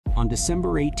On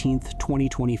December 18,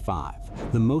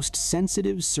 2025, the most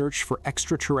sensitive search for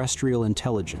extraterrestrial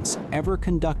intelligence ever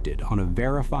conducted on a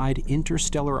verified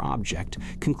interstellar object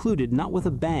concluded not with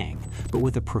a bang, but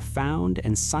with a profound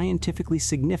and scientifically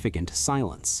significant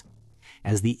silence.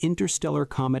 As the interstellar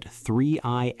comet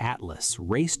 3I Atlas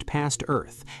raced past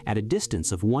Earth at a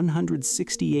distance of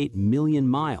 168 million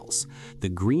miles, the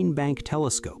Green Bank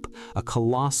Telescope, a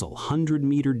colossal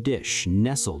 100-meter dish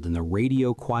nestled in the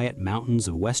radio-quiet mountains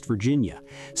of West Virginia,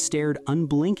 stared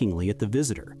unblinkingly at the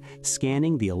visitor,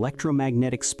 scanning the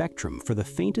electromagnetic spectrum for the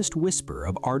faintest whisper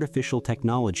of artificial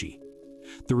technology.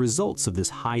 The results of this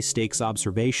high-stakes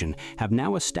observation have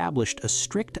now established a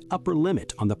strict upper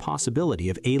limit on the possibility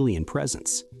of alien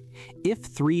presence. If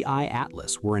 3I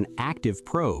Atlas were an active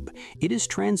probe, it is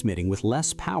transmitting with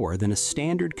less power than a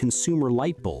standard consumer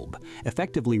light bulb,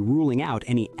 effectively ruling out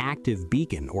any active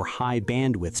beacon or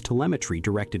high-bandwidth telemetry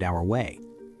directed our way.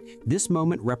 This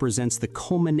moment represents the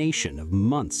culmination of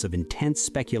months of intense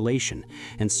speculation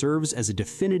and serves as a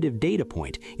definitive data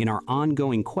point in our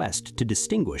ongoing quest to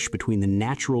distinguish between the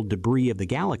natural debris of the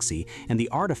galaxy and the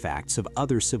artifacts of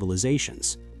other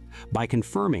civilizations. By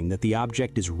confirming that the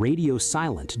object is radio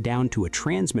silent down to a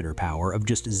transmitter power of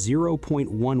just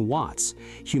 0.1 watts,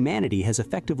 humanity has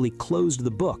effectively closed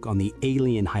the book on the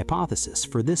alien hypothesis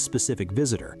for this specific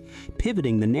visitor,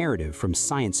 pivoting the narrative from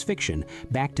science fiction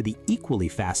back to the equally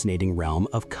fascinating realm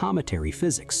of cometary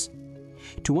physics.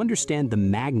 To understand the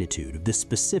magnitude of this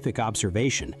specific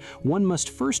observation, one must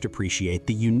first appreciate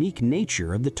the unique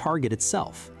nature of the target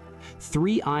itself.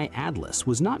 3I Atlas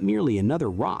was not merely another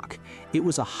rock, it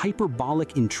was a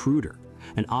hyperbolic intruder,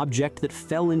 an object that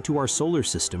fell into our solar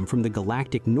system from the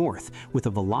galactic north with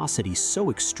a velocity so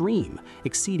extreme,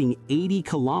 exceeding 80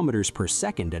 kilometers per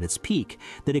second at its peak,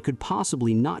 that it could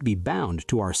possibly not be bound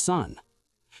to our sun.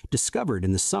 Discovered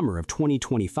in the summer of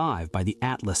 2025 by the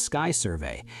Atlas Sky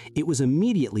Survey, it was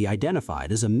immediately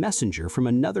identified as a messenger from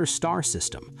another star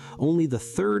system, only the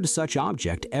third such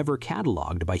object ever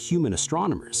cataloged by human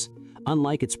astronomers.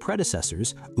 Unlike its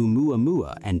predecessors,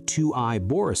 Oumuamua and 2I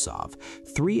Borisov,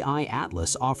 3I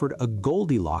Atlas offered a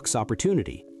Goldilocks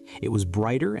opportunity. It was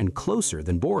brighter and closer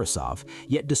than Borisov,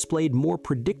 yet displayed more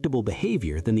predictable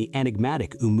behavior than the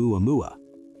enigmatic Oumuamua.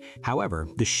 However,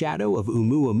 the shadow of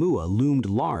Oumuamua loomed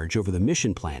large over the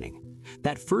mission planning.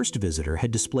 That first visitor had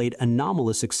displayed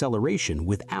anomalous acceleration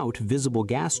without visible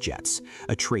gas jets,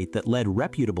 a trait that led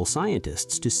reputable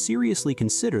scientists to seriously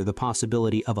consider the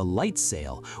possibility of a light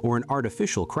sail or an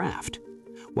artificial craft.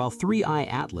 While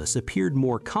 3I Atlas appeared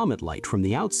more comet-like from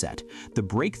the outset, the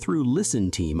Breakthrough Listen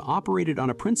team operated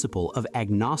on a principle of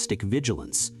agnostic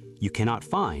vigilance. You cannot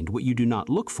find what you do not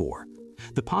look for.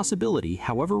 The possibility,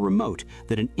 however remote,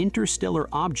 that an interstellar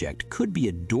object could be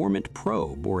a dormant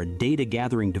probe or a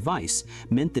data-gathering device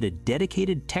meant that a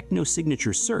dedicated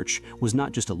technosignature search was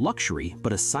not just a luxury,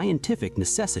 but a scientific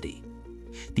necessity.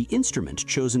 The instrument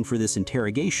chosen for this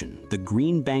interrogation, the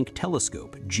Green Bank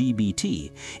Telescope,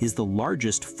 GBT, is the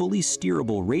largest fully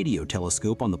steerable radio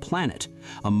telescope on the planet,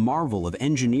 a marvel of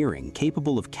engineering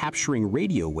capable of capturing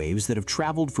radio waves that have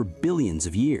traveled for billions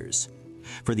of years.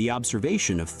 For the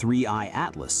observation of 3I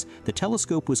Atlas, the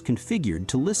telescope was configured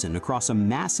to listen across a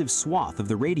massive swath of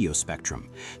the radio spectrum,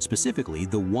 specifically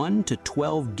the 1 to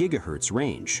 12 gigahertz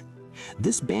range.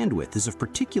 This bandwidth is of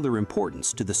particular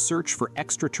importance to the search for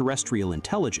extraterrestrial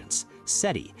intelligence,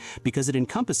 SETI, because it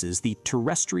encompasses the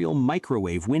terrestrial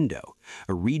microwave window,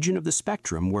 a region of the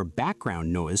spectrum where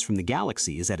background noise from the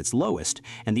galaxy is at its lowest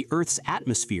and the Earth's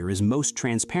atmosphere is most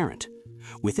transparent.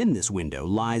 Within this window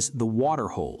lies the water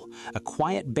hole, a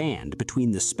quiet band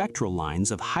between the spectral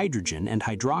lines of hydrogen and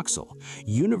hydroxyl,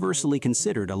 universally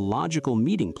considered a logical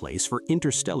meeting place for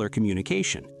interstellar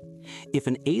communication. If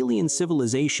an alien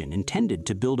civilization intended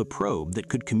to build a probe that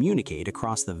could communicate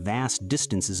across the vast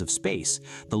distances of space,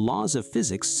 the laws of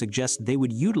physics suggest they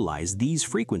would utilize these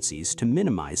frequencies to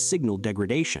minimize signal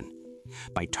degradation.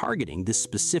 By targeting this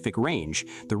specific range,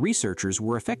 the researchers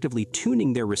were effectively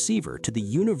tuning their receiver to the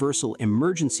universal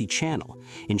emergency channel,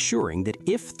 ensuring that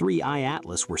if 3I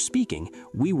Atlas were speaking,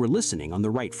 we were listening on the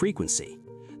right frequency.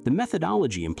 The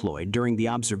methodology employed during the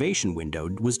observation window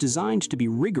was designed to be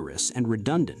rigorous and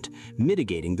redundant,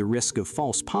 mitigating the risk of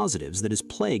false positives that has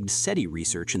plagued SETI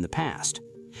research in the past.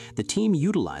 The team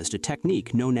utilized a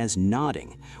technique known as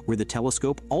nodding, where the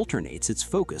telescope alternates its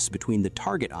focus between the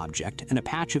target object and a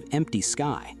patch of empty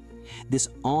sky. This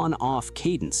on-off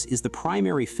cadence is the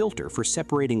primary filter for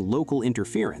separating local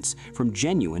interference from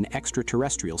genuine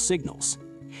extraterrestrial signals.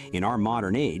 In our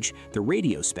modern age, the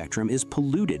radio spectrum is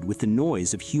polluted with the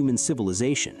noise of human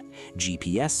civilization,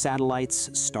 GPS satellites,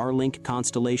 Starlink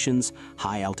constellations,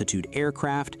 high-altitude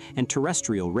aircraft, and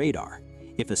terrestrial radar.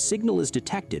 If a signal is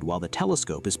detected while the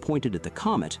telescope is pointed at the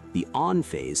comet, the on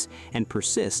phase, and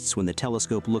persists when the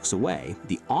telescope looks away,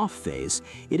 the off phase,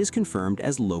 it is confirmed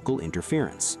as local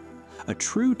interference. A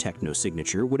true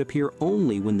technosignature would appear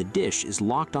only when the dish is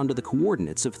locked onto the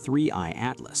coordinates of 3I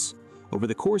Atlas. Over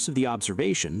the course of the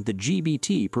observation, the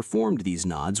GBT performed these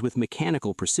nods with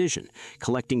mechanical precision,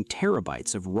 collecting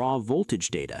terabytes of raw voltage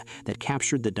data that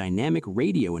captured the dynamic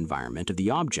radio environment of the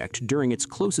object during its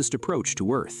closest approach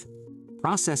to Earth.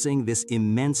 Processing this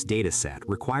immense dataset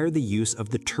required the use of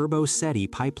the SETI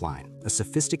pipeline, a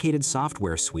sophisticated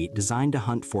software suite designed to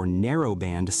hunt for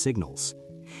narrowband signals.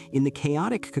 In the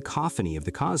chaotic cacophony of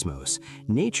the cosmos,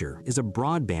 nature is a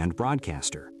broadband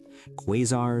broadcaster.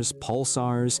 Quasars,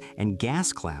 pulsars, and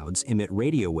gas clouds emit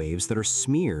radio waves that are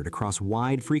smeared across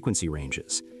wide frequency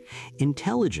ranges.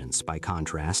 Intelligence, by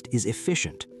contrast, is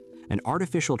efficient. An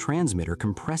artificial transmitter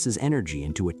compresses energy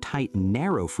into a tight,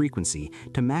 narrow frequency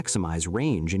to maximize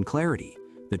range and clarity.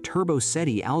 The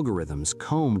SETI algorithms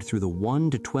combed through the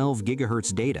 1 to 12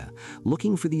 gigahertz data,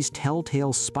 looking for these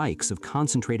telltale spikes of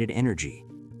concentrated energy.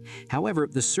 However,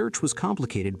 the search was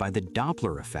complicated by the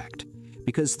Doppler effect.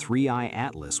 Because 3I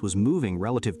Atlas was moving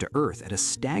relative to Earth at a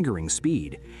staggering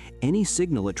speed, any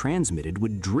signal it transmitted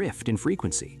would drift in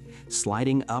frequency,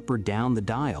 sliding up or down the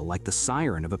dial like the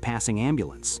siren of a passing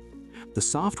ambulance. The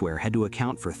software had to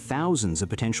account for thousands of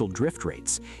potential drift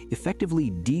rates, effectively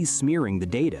de-smearing the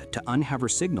data to unhover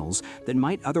signals that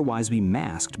might otherwise be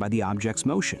masked by the object's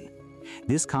motion.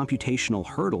 This computational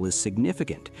hurdle is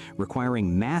significant,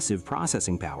 requiring massive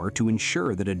processing power to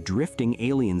ensure that a drifting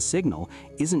alien signal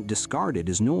isn't discarded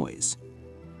as noise.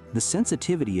 The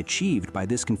sensitivity achieved by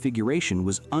this configuration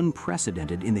was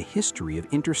unprecedented in the history of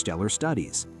interstellar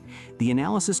studies. The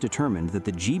analysis determined that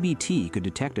the GBT could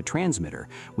detect a transmitter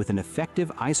with an effective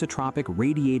isotropic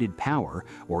radiated power,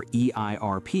 or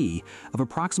EIRP, of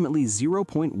approximately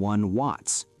 0.1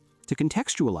 watts. To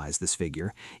contextualize this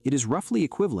figure, it is roughly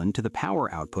equivalent to the power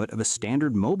output of a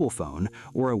standard mobile phone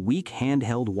or a weak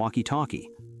handheld walkie-talkie.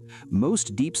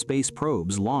 Most deep space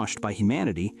probes launched by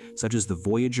humanity, such as the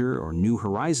Voyager or New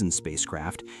Horizons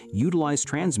spacecraft, utilize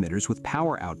transmitters with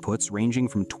power outputs ranging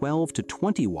from 12 to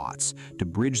 20 watts to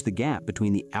bridge the gap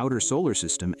between the outer solar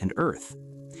system and Earth.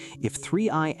 If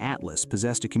 3I Atlas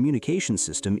possessed a communication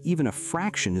system even a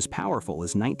fraction as powerful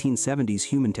as 1970s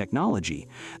human technology,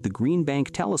 the Green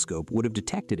Bank telescope would have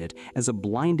detected it as a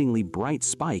blindingly bright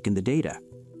spike in the data.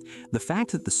 The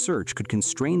fact that the search could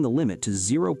constrain the limit to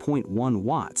 0.1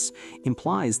 watts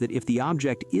implies that if the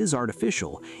object is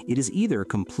artificial, it is either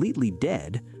completely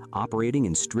dead, operating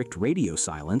in strict radio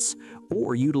silence,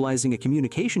 or utilizing a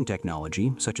communication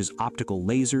technology such as optical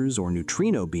lasers or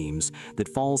neutrino beams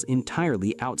that falls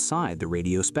entirely outside the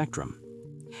radio spectrum.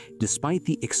 Despite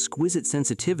the exquisite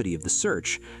sensitivity of the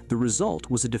search, the result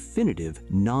was a definitive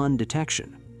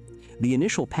non-detection. The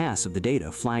initial pass of the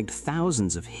data flagged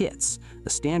thousands of hits, a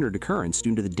standard occurrence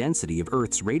due to the density of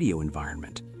Earth's radio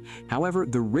environment. However,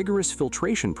 the rigorous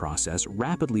filtration process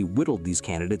rapidly whittled these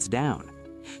candidates down.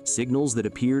 Signals that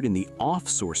appeared in the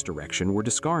off-source direction were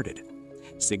discarded.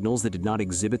 Signals that did not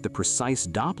exhibit the precise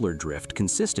Doppler drift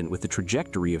consistent with the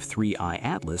trajectory of 3I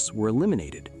Atlas were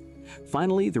eliminated.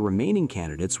 Finally, the remaining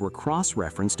candidates were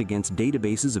cross-referenced against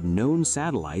databases of known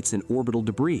satellites and orbital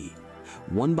debris.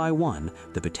 One by one,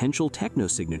 the potential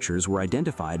technosignatures were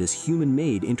identified as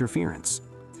human-made interference.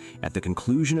 At the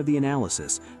conclusion of the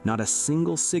analysis, not a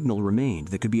single signal remained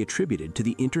that could be attributed to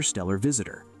the interstellar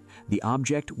visitor. The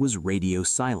object was radio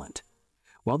silent.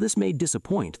 While this may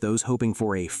disappoint those hoping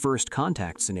for a first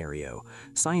contact scenario,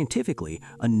 scientifically,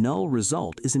 a null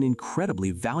result is an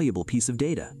incredibly valuable piece of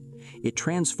data. It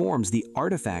transforms the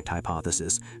artifact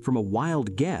hypothesis from a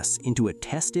wild guess into a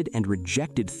tested and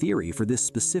rejected theory for this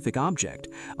specific object,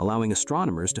 allowing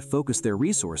astronomers to focus their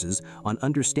resources on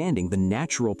understanding the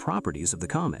natural properties of the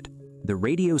comet. The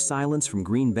radio silence from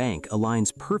Green Bank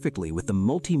aligns perfectly with the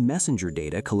multi-messenger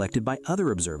data collected by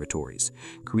other observatories,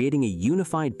 creating a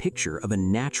unified picture of a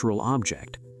natural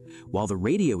object. While the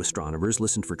radio astronomers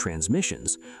listened for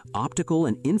transmissions, optical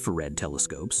and infrared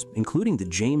telescopes, including the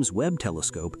James Webb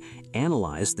Telescope,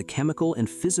 analyzed the chemical and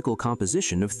physical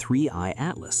composition of 3I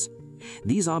Atlas.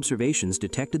 These observations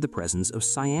detected the presence of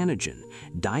cyanogen,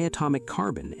 diatomic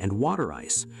carbon, and water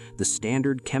ice, the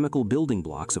standard chemical building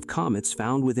blocks of comets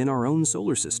found within our own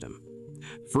solar system.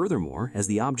 Furthermore, as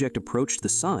the object approached the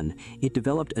Sun, it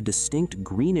developed a distinct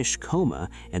greenish coma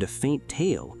and a faint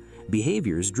tail,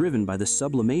 behaviors driven by the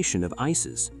sublimation of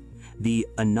ices. The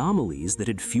anomalies that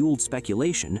had fueled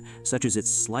speculation, such as its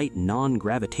slight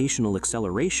non-gravitational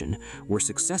acceleration, were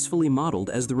successfully modeled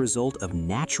as the result of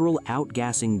natural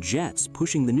outgassing jets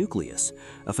pushing the nucleus,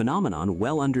 a phenomenon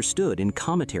well understood in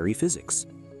cometary physics.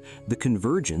 The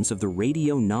convergence of the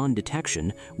radio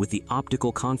non-detection with the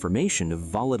optical confirmation of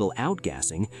volatile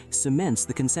outgassing cements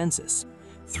the consensus.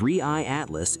 3I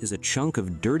Atlas is a chunk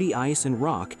of dirty ice and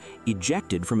rock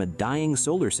ejected from a dying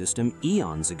solar system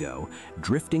eons ago,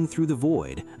 drifting through the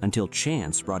void until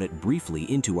chance brought it briefly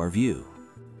into our view.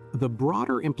 The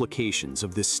broader implications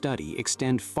of this study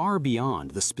extend far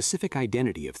beyond the specific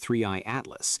identity of 3I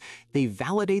Atlas. They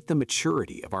validate the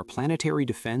maturity of our planetary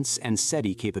defense and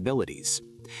SETI capabilities.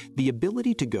 The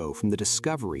ability to go from the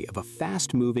discovery of a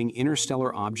fast-moving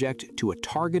interstellar object to a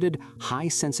targeted,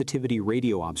 high-sensitivity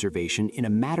radio observation in a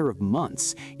matter of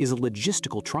months is a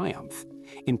logistical triumph.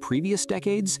 In previous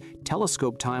decades,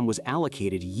 telescope time was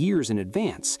allocated years in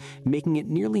advance, making it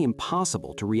nearly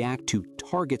impossible to react to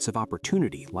targets of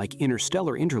opportunity like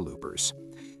interstellar interlopers.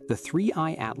 The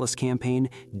 3I Atlas campaign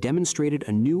demonstrated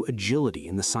a new agility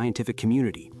in the scientific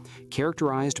community,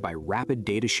 characterized by rapid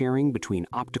data sharing between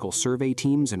optical survey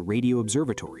teams and radio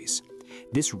observatories.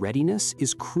 This readiness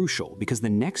is crucial because the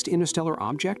next interstellar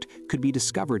object could be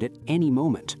discovered at any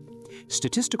moment.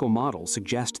 Statistical models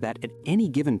suggest that at any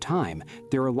given time,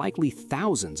 there are likely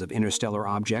thousands of interstellar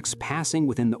objects passing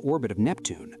within the orbit of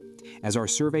Neptune. As our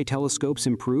survey telescopes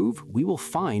improve, we will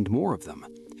find more of them.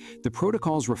 The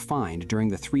protocols refined during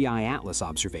the 3I Atlas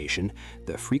observation,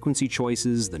 the frequency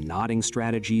choices, the nodding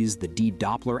strategies, the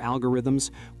D-Doppler algorithms,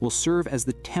 will serve as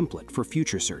the template for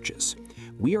future searches.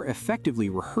 We are effectively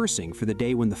rehearsing for the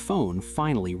day when the phone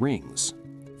finally rings.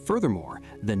 Furthermore,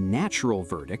 the natural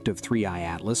verdict of 3I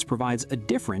Atlas provides a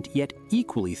different yet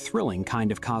equally thrilling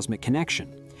kind of cosmic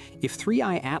connection. If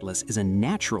 3I Atlas is a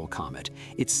natural comet,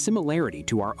 its similarity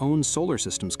to our own solar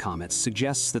system's comets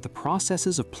suggests that the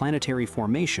processes of planetary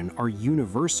formation are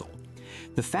universal.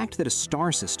 The fact that a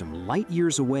star system light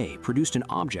years away produced an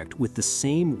object with the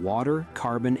same water,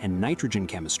 carbon, and nitrogen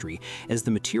chemistry as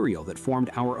the material that formed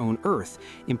our own Earth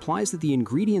implies that the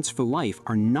ingredients for life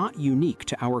are not unique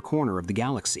to our corner of the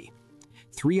galaxy.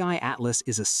 3I Atlas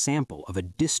is a sample of a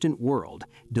distant world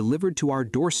delivered to our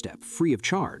doorstep free of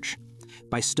charge.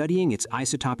 By studying its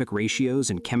isotopic ratios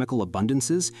and chemical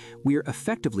abundances, we are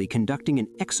effectively conducting an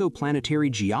exoplanetary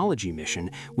geology mission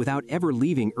without ever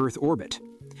leaving Earth orbit.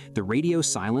 The radio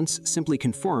silence simply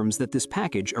confirms that this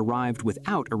package arrived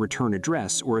without a return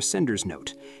address or a sender's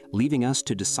note, leaving us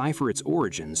to decipher its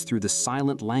origins through the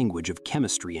silent language of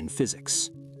chemistry and physics.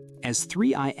 As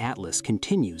 3I Atlas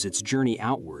continues its journey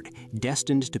outward,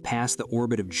 destined to pass the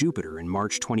orbit of Jupiter in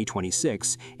March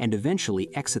 2026 and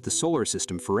eventually exit the solar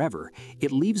system forever,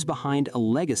 it leaves behind a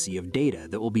legacy of data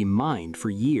that will be mined for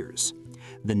years.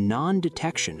 The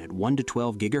non-detection at 1 to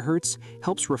 12 gigahertz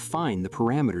helps refine the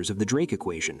parameters of the Drake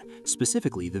equation,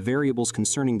 specifically the variables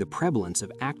concerning the prevalence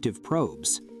of active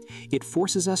probes. It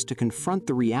forces us to confront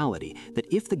the reality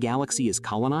that if the galaxy is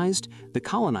colonized, the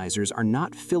colonizers are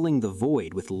not filling the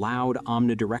void with loud,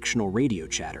 omnidirectional radio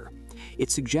chatter.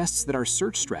 It suggests that our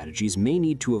search strategies may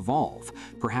need to evolve,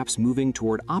 perhaps moving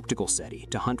toward optical SETI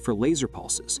to hunt for laser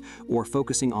pulses, or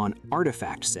focusing on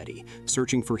artifact SETI,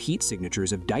 searching for heat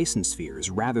signatures of Dyson spheres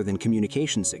rather than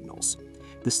communication signals.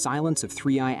 The silence of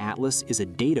 3I Atlas is a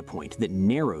data point that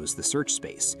narrows the search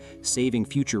space, saving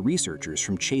future researchers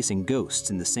from chasing ghosts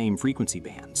in the same frequency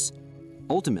bands.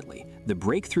 Ultimately, the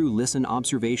breakthrough listen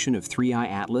observation of 3I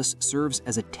Atlas serves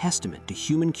as a testament to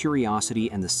human curiosity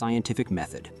and the scientific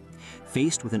method.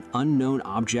 Faced with an unknown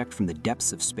object from the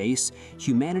depths of space,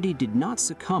 humanity did not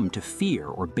succumb to fear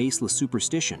or baseless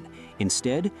superstition.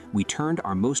 Instead, we turned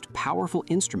our most powerful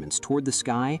instruments toward the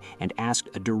sky and asked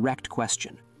a direct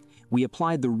question. We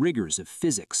applied the rigors of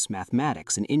physics,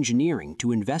 mathematics, and engineering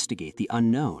to investigate the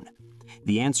unknown.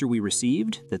 The answer we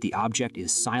received, that the object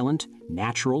is silent,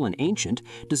 natural, and ancient,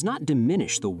 does not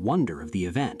diminish the wonder of the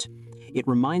event. It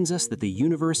reminds us that the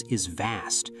universe is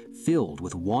vast, filled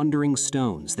with wandering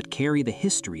stones that carry the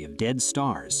history of dead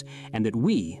stars, and that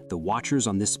we, the watchers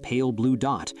on this pale blue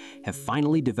dot, have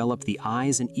finally developed the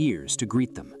eyes and ears to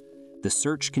greet them. The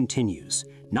search continues,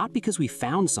 not because we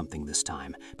found something this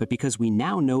time, but because we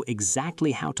now know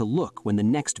exactly how to look when the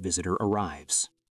next visitor arrives.